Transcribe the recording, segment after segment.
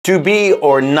To be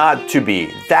or not to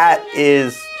be, that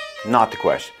is not the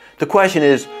question. The question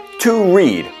is to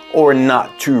read or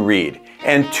not to read.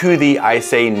 And to thee I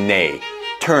say nay,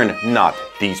 turn not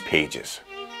these pages.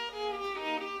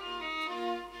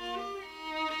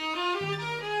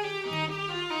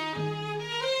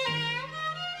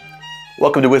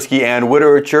 Welcome to Whiskey and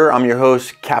Literature. I'm your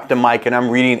host, Captain Mike, and I'm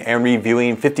reading and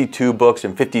reviewing 52 books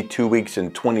in 52 weeks in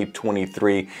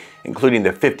 2023, including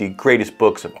the 50 greatest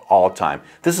books of all time.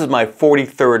 This is my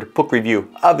 43rd book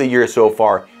review of the year so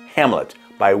far, Hamlet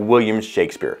by William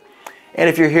Shakespeare. And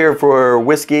if you're here for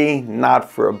whiskey, not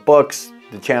for books,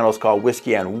 the channel is called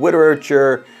Whiskey and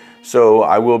Literature, so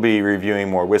I will be reviewing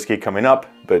more whiskey coming up,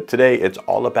 but today it's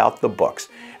all about the books.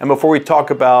 And before we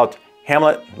talk about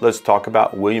Hamlet, let's talk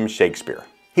about William Shakespeare.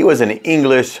 He was an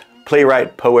English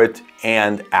playwright, poet,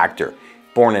 and actor.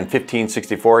 Born in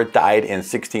 1564, died in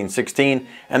 1616,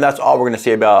 and that's all we're going to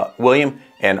say about William,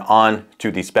 and on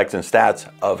to the specs and stats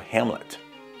of Hamlet.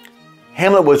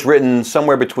 Hamlet was written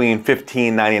somewhere between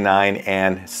 1599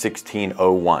 and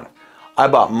 1601. I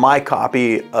bought my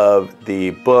copy of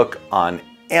the book on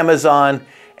Amazon,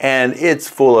 and it's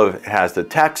full of, it has the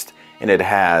text, and it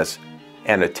has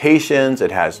annotations,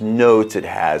 it has notes, it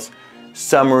has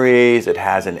summaries, it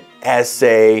has an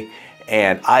essay,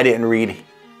 and I didn't read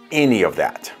any of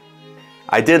that.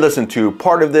 I did listen to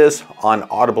part of this on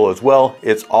Audible as well.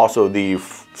 It's also the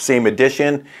same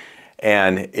edition,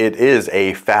 and it is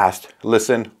a fast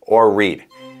listen or read,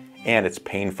 and it's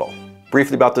painful.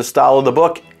 Briefly about the style of the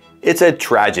book, it's a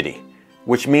tragedy,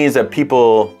 which means that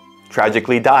people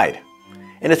tragically died.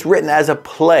 And it's written as a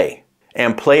play.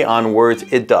 And play on words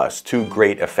it does to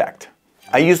great effect.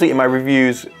 I usually in my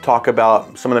reviews talk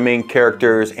about some of the main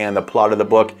characters and the plot of the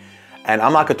book, and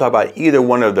I'm not going to talk about either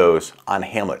one of those on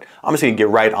Hamlet. I'm just going to get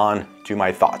right on to my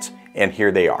thoughts, and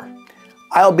here they are.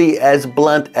 I'll be as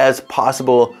blunt as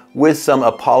possible with some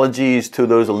apologies to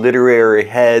those literary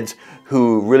heads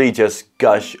who really just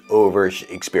gush over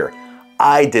Shakespeare.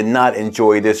 I did not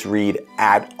enjoy this read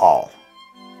at all.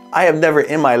 I have never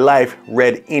in my life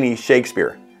read any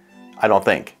Shakespeare. I don't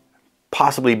think.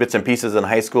 Possibly bits and pieces in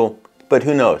high school, but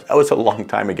who knows? That was a long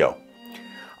time ago.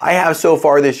 I have so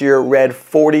far this year read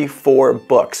 44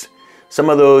 books. Some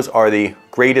of those are the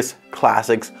greatest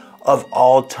classics of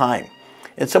all time.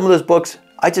 And some of those books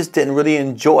I just didn't really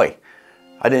enjoy.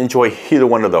 I didn't enjoy either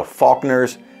one of the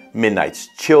Faulkners, Midnight's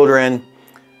Children,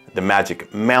 The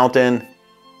Magic Mountain,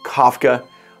 Kafka,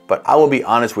 but I will be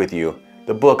honest with you,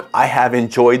 the book I have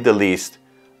enjoyed the least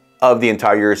of the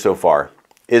entire year so far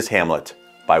is Hamlet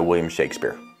by William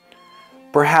Shakespeare.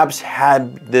 Perhaps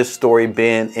had this story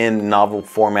been in novel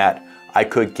format, I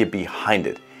could get behind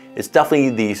it. It's definitely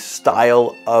the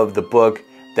style of the book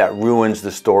that ruins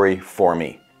the story for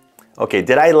me. Okay,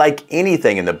 did I like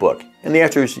anything in the book? And the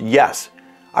answer is yes.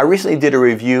 I recently did a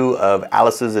review of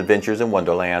Alice's Adventures in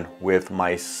Wonderland with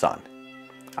my son.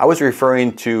 I was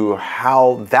referring to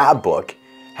how that book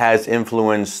has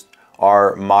influenced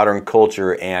our modern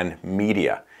culture and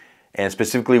media. And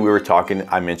specifically we were talking,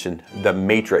 I mentioned The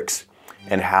Matrix,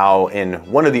 and how in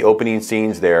one of the opening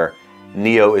scenes there,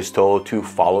 Neo is told to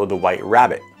follow the white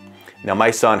rabbit. Now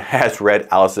my son has read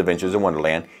Alice's Adventures in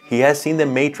Wonderland. He has seen The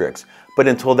Matrix, but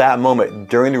until that moment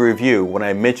during the review when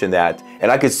I mentioned that,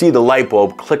 and I could see the light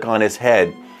bulb click on his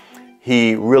head,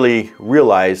 he really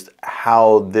realized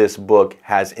how this book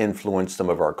has influenced some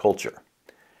of our culture.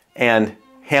 And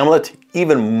Hamlet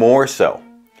even more so.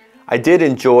 I did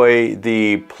enjoy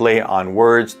the play on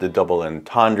words, the double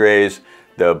entendres,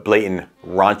 the blatant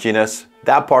raunchiness.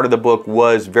 That part of the book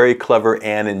was very clever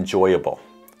and enjoyable.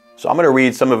 So I'm going to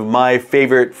read some of my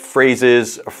favorite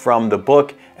phrases from the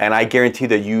book, and I guarantee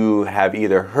that you have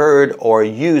either heard or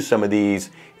used some of these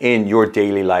in your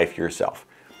daily life yourself.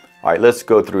 All right, let's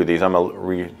go through these. I'm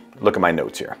going to look at my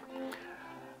notes here.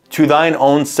 To thine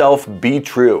own self be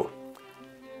true.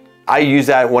 I used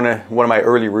that in one of my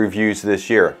early reviews this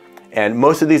year. And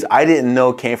most of these I didn't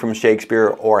know came from Shakespeare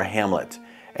or Hamlet.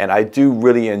 And I do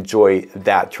really enjoy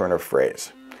that turn of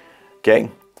phrase. Okay?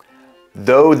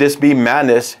 Though this be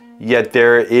madness, yet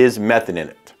there is method in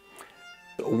it.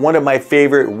 One of my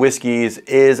favorite whiskeys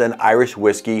is an Irish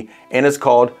whiskey, and it's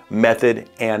called Method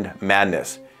and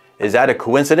Madness. Is that a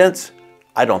coincidence?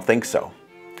 I don't think so.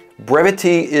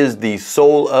 Brevity is the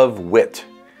soul of wit.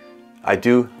 I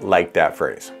do like that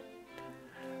phrase.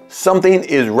 Something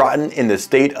is rotten in the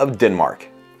state of Denmark.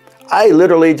 I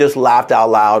literally just laughed out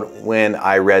loud when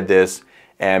I read this,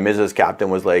 and Mrs. Captain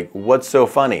was like, what's so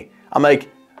funny? I'm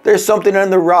like, there's something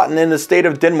rotten in the state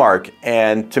of Denmark.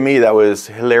 And to me that was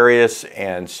hilarious,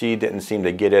 and she didn't seem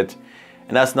to get it.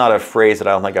 And that's not a phrase that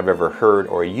I don't think I've ever heard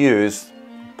or used,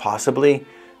 possibly,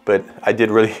 but I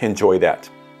did really enjoy that.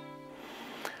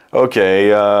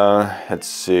 Okay, let's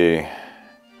see.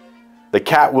 The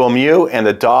cat will mew and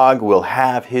the dog will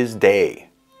have his day.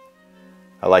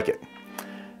 I like it.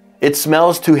 It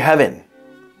smells to heaven.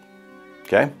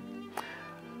 Okay?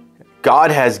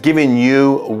 God has given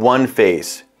you one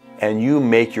face and you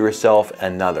make yourself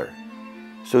another.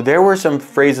 So there were some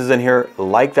phrases in here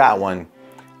like that one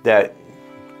that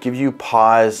give you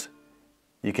pause.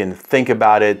 You can think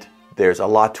about it. There's a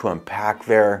lot to unpack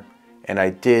there, and I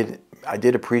did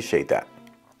appreciate that.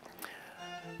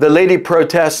 The lady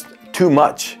protests too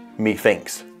much,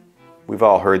 methinks. We've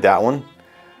all heard that one.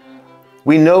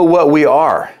 We know what we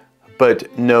are,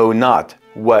 but know not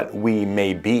what we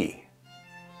may be.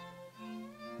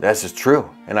 This is true,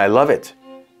 and I love it.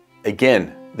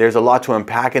 Again, there's a lot to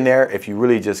unpack in there if you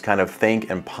really just kind of think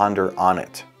and ponder on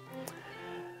it.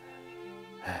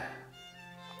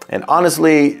 And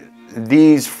honestly,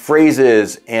 these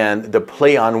phrases and the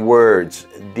play on words,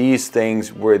 these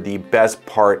things were the best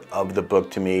part of the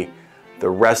book to me. The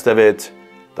rest of it,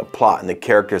 the plot and the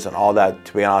characters and all that,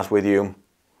 to be honest with you,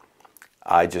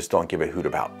 I just don't give a hoot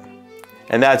about.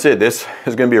 And that's it. This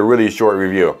is going to be a really short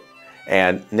review.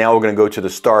 And now we're going to go to the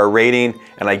star rating,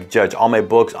 and I judge all my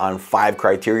books on 5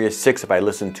 criteria, 6 if I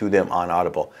listen to them on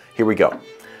Audible. Here we go.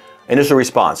 Initial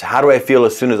response. How do I feel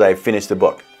as soon as I finish the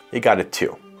book? It got a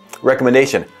 2.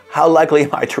 Recommendation. How likely am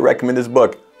I to recommend this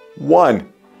book?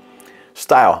 1.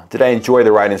 Style. Did I enjoy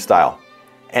the writing style?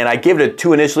 And I gave it a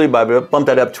 2 initially, but I bumped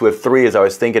that up to a 3 as I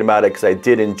was thinking about it, because I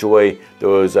did enjoy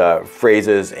those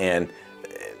phrases and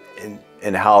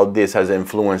how this has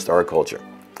influenced our culture.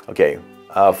 Okay.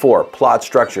 4. Plot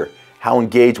structure. How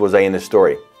engaged was I in the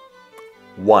story?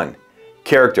 1.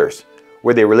 Characters.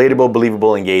 Were they relatable,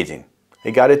 believable, engaging?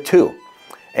 It got a 2.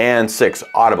 And 6.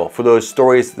 Audible. For those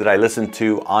stories that I listened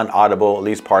to on Audible, at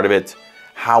least part of it,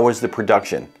 how was the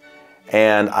production?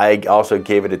 And I also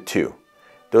gave it a 2.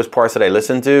 Those parts that I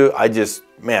listened to, I just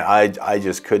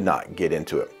could not get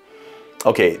into it.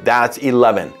 Okay, that's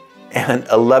 11. And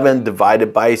 11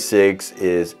 divided by 6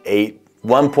 is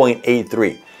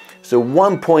 1.83. So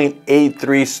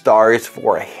 1.83 stars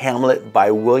for Hamlet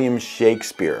by William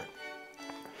Shakespeare.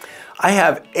 I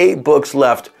have 8 books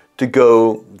left to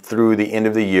go through the end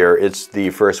of the year. It's the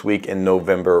first week in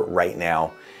November right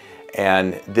now.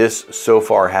 And this so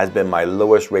far has been my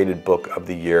lowest rated book of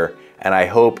the year. And I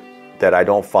hope that I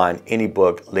don't find any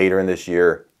book later in this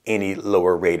year any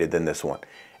lower rated than this one.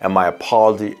 And my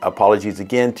apologies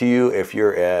again to you if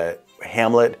you're a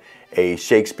Hamlet, a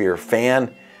Shakespeare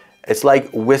fan. It's like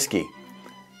whiskey.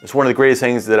 It's one of the greatest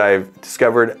things that I've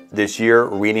discovered this year,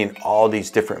 reading all these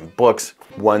different books,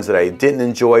 ones that I didn't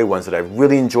enjoy, ones that I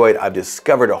really enjoyed. I've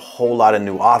discovered a whole lot of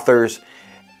new authors,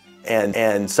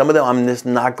 and some of them I'm just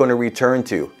not going to return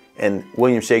to. And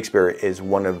William Shakespeare is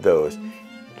one of those.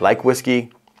 Like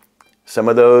whiskey, some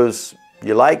of those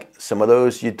you like, some of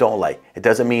those you don't like. It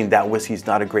doesn't mean that whiskey's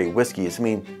not a great whiskey. It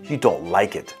means you don't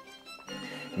like it.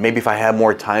 Maybe if I had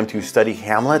more time to study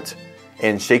Hamlet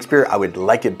and Shakespeare, I would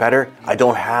like it better. I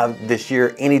don't have this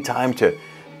year any time to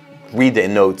read the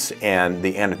notes and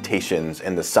the annotations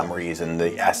and the summaries and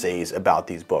the essays about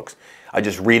these books. I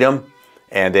just read them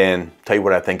and then tell you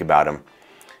what I think about them.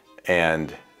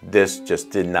 And this just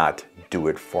did not do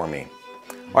it for me.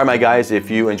 All right, my guys, if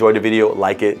you enjoyed the video,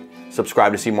 like it,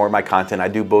 subscribe to see more of my content. I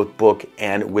do both book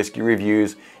and whiskey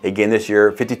reviews. Again, this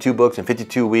year, 52 books in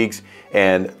 52 weeks.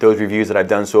 And those reviews that I've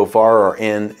done so far are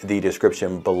in the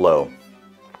description below.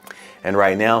 And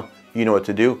right now, you know what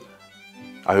to do.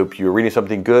 I hope you're reading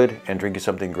something good and drinking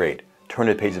something great. Turn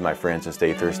the pages, my friends, and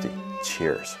stay thirsty.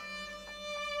 Cheers.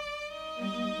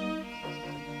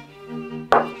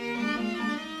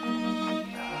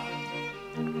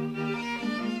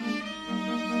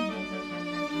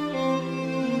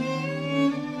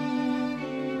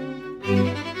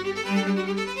 Thank you.